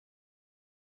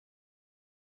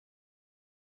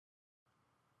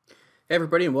Hey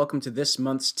everybody, and welcome to this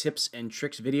month's tips and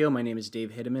tricks video. My name is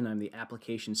Dave Hideman. I'm the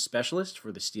application specialist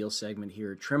for the steel segment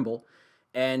here at Trimble.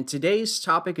 And today's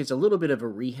topic is a little bit of a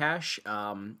rehash,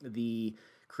 the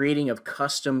creating of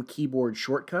custom keyboard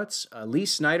shortcuts. Lee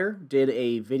Snyder did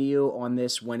a video on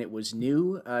this when it was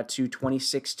new to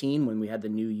 2016, when we had the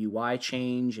new UI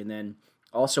change, and then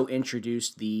also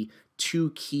introduced the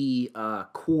two-key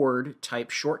chord type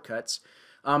shortcuts.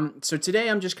 So today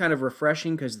I'm just kind of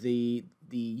refreshing because the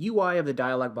UI of the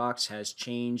dialog box has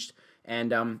changed,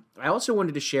 and I also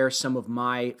wanted to share some of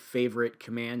my favorite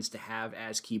commands to have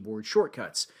as keyboard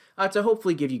shortcuts to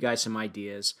hopefully give you guys some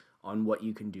ideas on what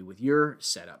you can do with your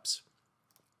setups.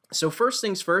 So first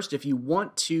things first, if you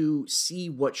want to see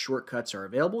what shortcuts are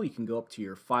available, you can go up to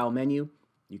your File menu,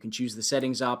 you can choose the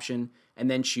Settings option, and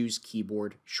then choose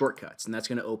Keyboard Shortcuts, and that's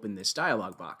going to open this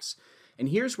dialog box. And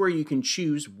here's where you can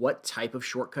choose what type of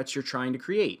shortcuts you're trying to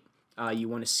create. You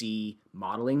want to see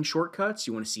modeling shortcuts,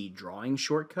 you want to see drawing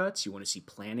shortcuts, you want to see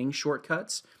planning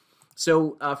shortcuts.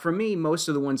 So for me, most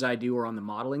of the ones I do are on the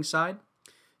modeling side.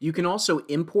 You can also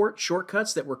import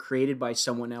shortcuts that were created by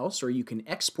someone else, or you can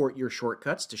export your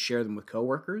shortcuts to share them with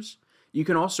coworkers. You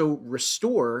can also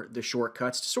restore the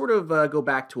shortcuts to sort of go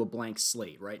back to a blank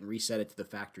slate, right, and reset it to the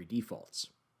factory defaults.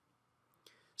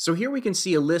 So here we can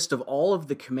see a list of all of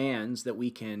the commands that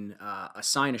we can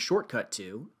assign a shortcut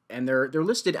to, and they're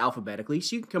listed alphabetically,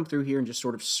 so you can come through here and just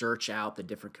sort of search out the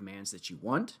different commands that you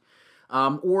want,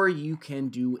 or you can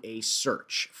do a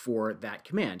search for that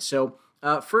command. So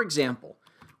for example,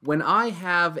 when I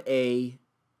have a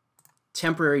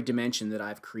temporary dimension that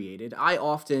I've created, I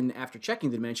often, after checking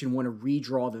the dimension, want to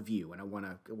redraw the view, and I want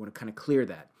to kind of clear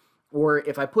that. Or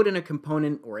if I put in a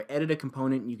component or edit a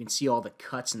component, you can see all the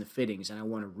cuts and the fittings, and I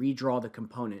want to redraw the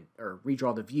component or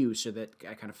redraw the view so that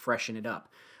I kind of freshen it up.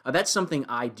 That's something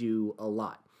I do a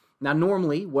lot. Now,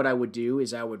 normally what I would do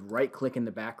is I would right-click in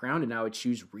the background and I would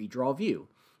choose Redraw View.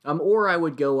 Or I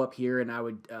would go up here and I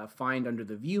would find under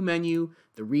the View menu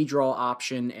the Redraw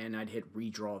option, and I'd hit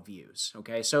Redraw Views.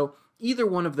 Okay, so either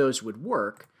one of those would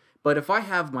work, but if I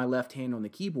have my left hand on the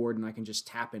keyboard and I can just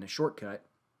tap in a shortcut,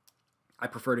 I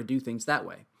prefer to do things that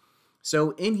way.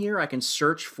 So in here I can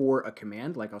search for a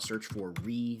command, like I'll search for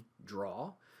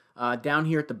redraw. Down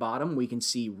here at the bottom we can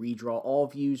see redraw all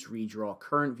views, redraw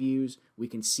current views. We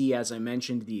can see, as I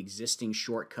mentioned, the existing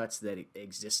shortcuts that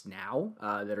exist now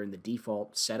that are in the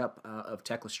default setup of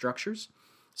Tekla Structures.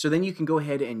 So then you can go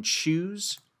ahead and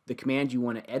choose the command you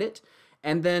want to edit,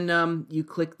 and then you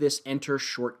click this Enter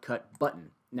Shortcut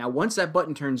button. Now, once that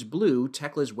button turns blue,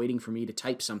 Tekla is waiting for me to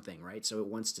type something, right? So it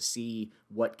wants to see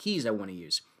what keys I want to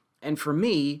use. And for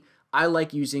me, I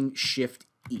like using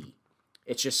Shift-E.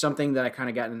 It's just something that I kind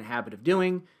of got in the habit of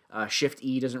doing.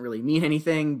 Shift-E doesn't really mean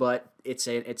anything, but it's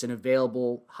an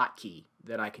available hotkey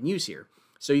that I can use here.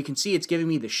 So you can see it's giving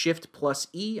me the Shift plus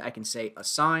E. I can say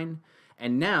Assign.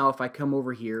 And now if I come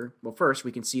over here, well, first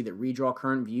we can see that Redraw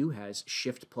Current View has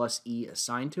Shift plus E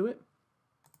assigned to it.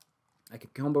 I can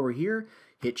come over here,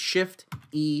 hit Shift,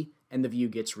 E, and the view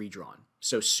gets redrawn.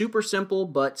 So super simple,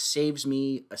 but saves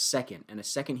me a second. And a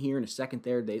second here and a second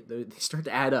there, they start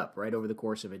to add up right over the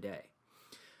course of a day.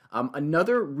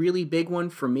 Another really big one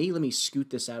for me, let me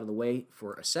scoot this out of the way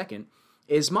for a second,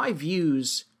 is my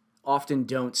views often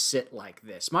don't sit like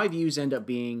this. My views end up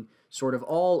being sort of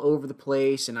all over the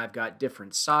place, and I've got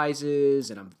different sizes,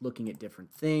 and I'm looking at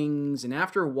different things, and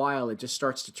after a while it just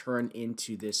starts to turn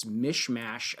into this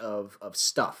mishmash of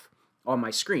stuff on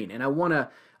my screen, and I want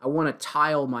to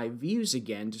tile my views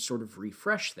again to sort of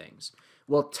refresh things.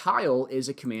 Well, tile is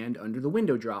a command under the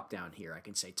window drop down here. I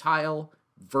can say tile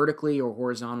vertically or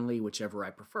horizontally, whichever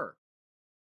I prefer.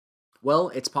 Well,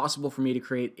 it's possible for me to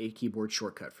create a keyboard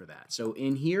shortcut for that. So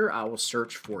in here I will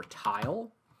search for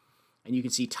tile, and you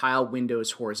can see tile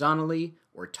windows horizontally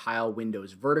or tile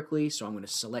windows vertically. So I'm going to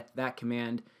select that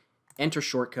command, enter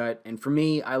shortcut, and for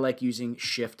me, I like using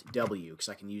Shift W because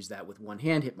I can use that with one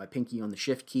hand, hit my pinky on the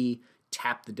Shift key,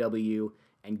 tap the W,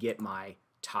 and get my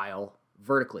tile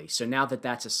vertically. So now that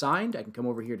that's assigned, I can come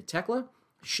over here to Tekla,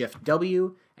 Shift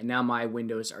W, and now my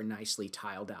windows are nicely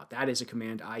tiled out. That is a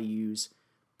command I use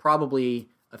probably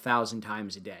 1,000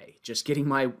 times a day. Just getting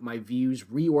my views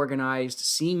reorganized,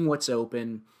 seeing what's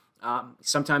open.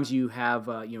 Sometimes you have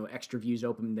extra views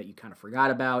open that you kind of forgot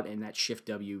about, and that Shift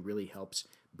W really helps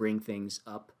bring things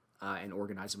up and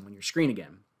organize them on your screen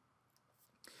again.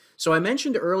 So I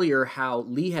mentioned earlier how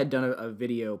Lee had done a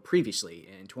video previously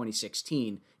in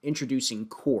 2016 introducing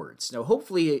chords. Now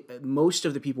hopefully most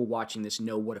of the people watching this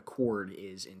know what a chord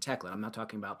is in Tekla. I'm not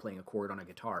talking about playing a chord on a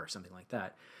guitar or something like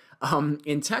that.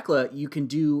 In Tekla you can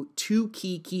do two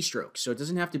keystrokes, so it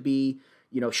doesn't have to be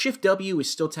Shift W is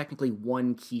still technically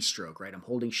one keystroke, right? I'm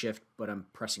holding Shift, but I'm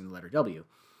pressing the letter W.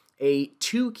 A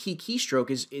two-key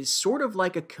keystroke is sort of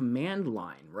like a command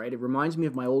line, right? It reminds me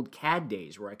of my old CAD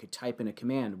days where I could type in a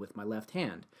command with my left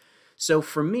hand. So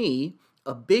for me,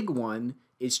 a big one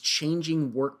is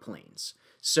changing work planes.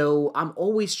 So I'm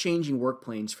always changing work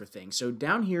planes for things. So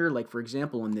down here, like for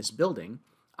example, in this building,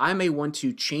 I may want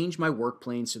to change my work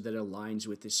plane so that it aligns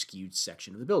with this skewed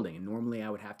section of the building. And normally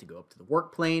I would have to go up to the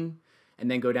work plane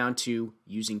and then go down to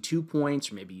using 2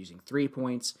 points or maybe using 3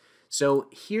 points. So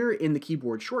here in the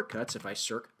keyboard shortcuts, if I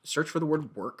search for the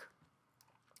word work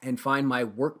and find my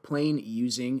work plane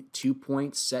using 2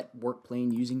 points, set work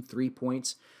plane using 3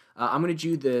 points, I'm going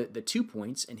to do the 2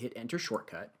 points and hit enter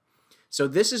shortcut. So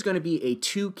this is going to be a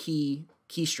two-key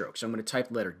keystroke. So I'm going to type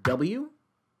the letter W,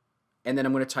 and then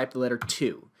I'm going to type the letter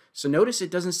 2. So notice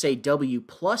it doesn't say W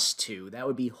plus 2. That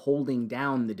would be holding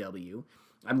down the W.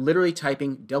 I'm literally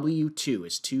typing W2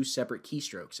 as 2 separate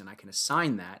keystrokes, and I can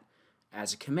assign that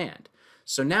as a command.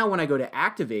 So now when I go to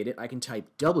activate it, I can type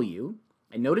W,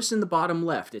 and notice in the bottom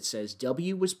left it says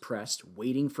W was pressed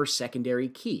waiting for secondary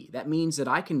key. That means that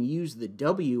I can use the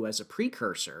W as a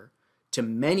precursor to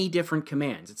many different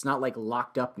commands. It's not like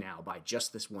locked up now by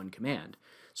just this one command.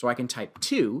 So I can type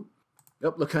 2.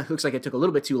 Oh, look, looks like it took a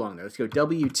little bit too long there. Let's go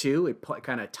W2. It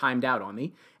kind of timed out on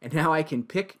me. And now I can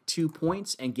pick 2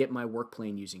 points and get my work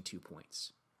plane using 2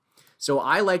 points. So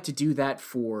I like to do that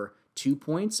for 2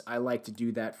 points. I like to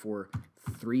do that for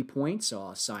 3 points. So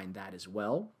I'll assign that as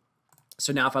well.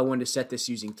 So now if I wanted to set this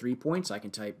using 3 points, I can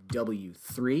type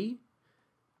W3,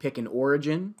 pick an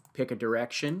origin, pick a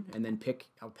direction, and then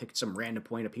I'll pick some random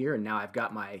point up here. And now I've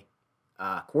got my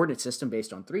coordinate system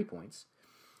based on 3 points.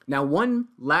 Now, one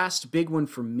last big one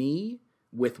for me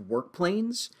with work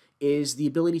planes is the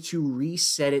ability to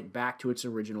reset it back to its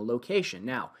original location.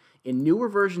 Now, in newer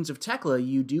versions of Tekla,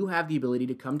 you do have the ability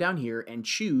to come down here and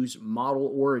choose Model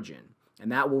Origin,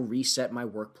 and that will reset my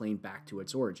work plane back to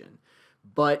its origin.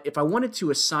 But if I wanted to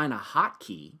assign a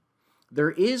hotkey,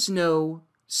 there is no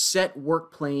set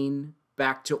work plane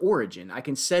back to origin. I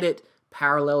can set it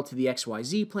parallel to the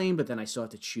XYZ plane, but then I still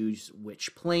have to choose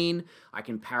which plane. I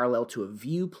can parallel to a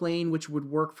view plane, which would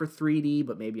work for 3D,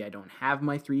 but maybe I don't have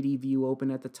my 3D view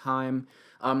open at the time.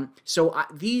 None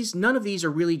of these are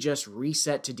really just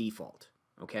reset to default,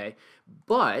 okay?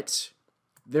 But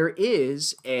there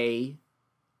is a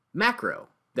macro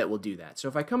that will do that. So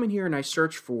if I come in here and I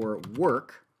search for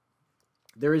work,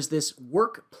 there is this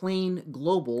work plane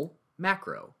global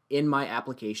macro in my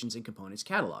applications and components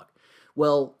catalog.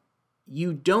 Well,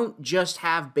 you don't just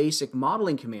have basic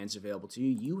modeling commands available to you,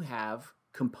 you have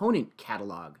component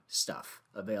catalog stuff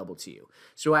available to you.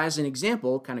 So as an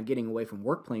example, kind of getting away from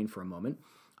work plane for a moment,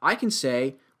 I can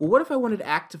say, well, what if I wanted to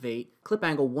activate clip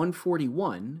angle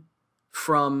 141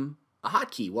 from a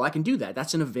hotkey? Well, I can do that.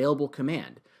 That's an available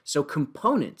command. So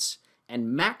components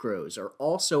and macros are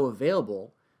also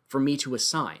available for me to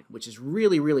assign, which is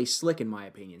really, really slick in my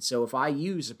opinion. So if I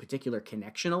use a particular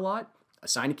connection a lot,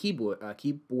 assign a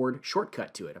keyboard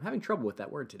shortcut to it. I'm having trouble with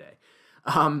that word today.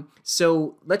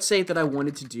 So let's say that I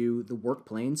wanted to do the work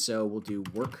plane. So we'll do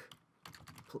work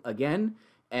again.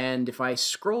 And if I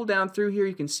scroll down through here,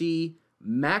 you can see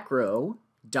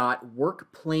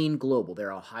macro.workPlaneGlobal.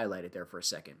 There, I'll highlight it there for a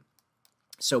second.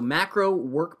 So macro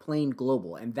work plane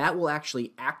global, and that will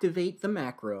actually activate the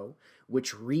macro,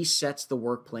 which resets the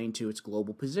work plane to its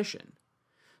global position.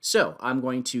 So I'm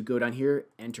going to go down here,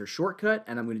 enter shortcut,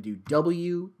 and I'm going to do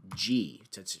WG.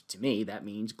 To me, that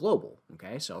means global.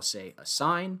 Okay, so I'll say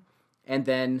assign, and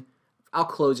then I'll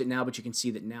close it now, but you can see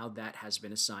that now that has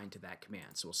been assigned to that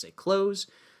command. So we'll say close,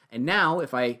 and now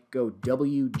if I go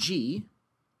WG,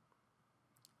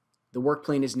 the work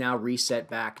plane is now reset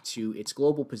back to its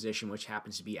global position, which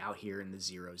happens to be out here in the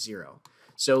 0, 0.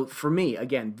 So for me,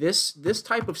 again, this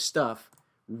type of stuff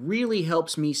really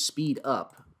helps me speed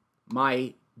up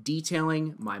my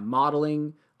detailing, my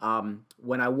modeling.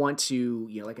 When I want to,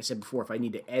 like I said before, if I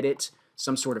need to edit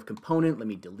some sort of component, let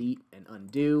me delete and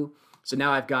undo. So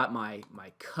now I've got my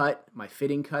cut, my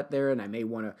fitting cut there, and I may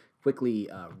want to quickly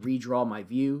redraw my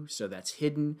view, so that's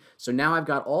hidden. So now I've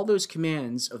got all those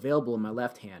commands available in my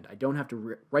left hand. I don't have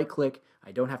to right-click.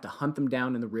 I don't have to hunt them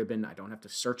down in the ribbon. I don't have to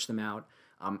search them out.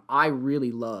 I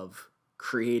really love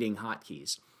creating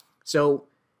hotkeys. So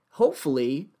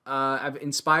hopefully, I've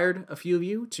inspired a few of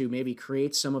you to maybe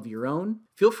create some of your own.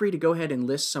 Feel free to go ahead and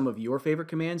list some of your favorite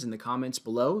commands in the comments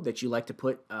below that you like to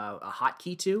put a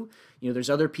hotkey to. There's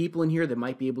other people in here that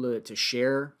might be able to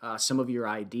share some of your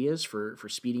ideas for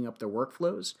speeding up their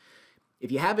workflows.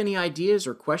 If you have any ideas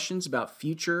or questions about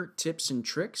future tips and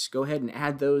tricks, go ahead and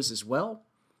add those as well.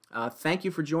 Thank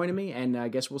you for joining me, and I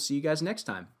guess we'll see you guys next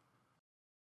time.